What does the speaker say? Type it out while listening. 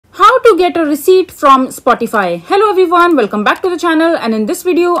to get a receipt from Spotify. Hello everyone, welcome back to the channel, and in this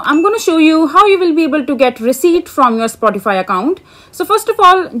video I'm going to show you how you will be able to get receipt from your Spotify account. So first of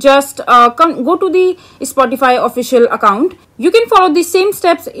all, just go to the Spotify official account. You can follow the same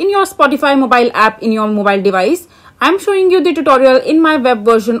steps in your Spotify mobile app in your mobile device. I'm showing you the tutorial in my web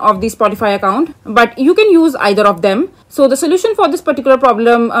version of the Spotify account, but you can use either of them. So the solution for this particular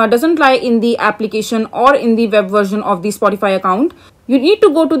problem doesn't lie in the application or in the web version of the Spotify account. You need to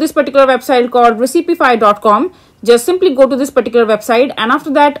go to this particular website called Recipeify.com. Just simply go to this particular website, and after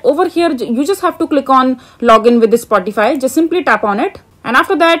that, over here, you just have to click on login with the Spotify. Just simply tap on it, and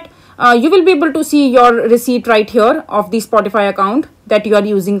after that, you will be able to see your receipt right here of the Spotify account that you are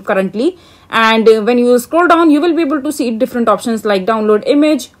using currently. And when you scroll down, you will be able to see different options like download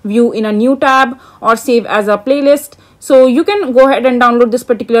image, view in a new tab, or save as a playlist. So you can go ahead and download this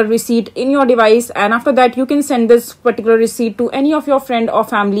particular receipt in your device, and after that you can send this particular receipt to any of your friend or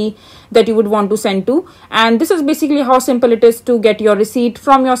family that you would want to send to. And this is basically how simple it is to get your receipt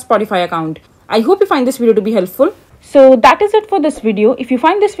from your Spotify account. I hope you find this video to be helpful. So that is it for this video. If you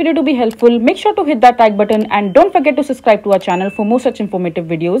find this video to be helpful, make sure to hit that like button and don't forget to subscribe to our channel for more such informative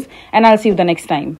videos, and I'll see you the next time.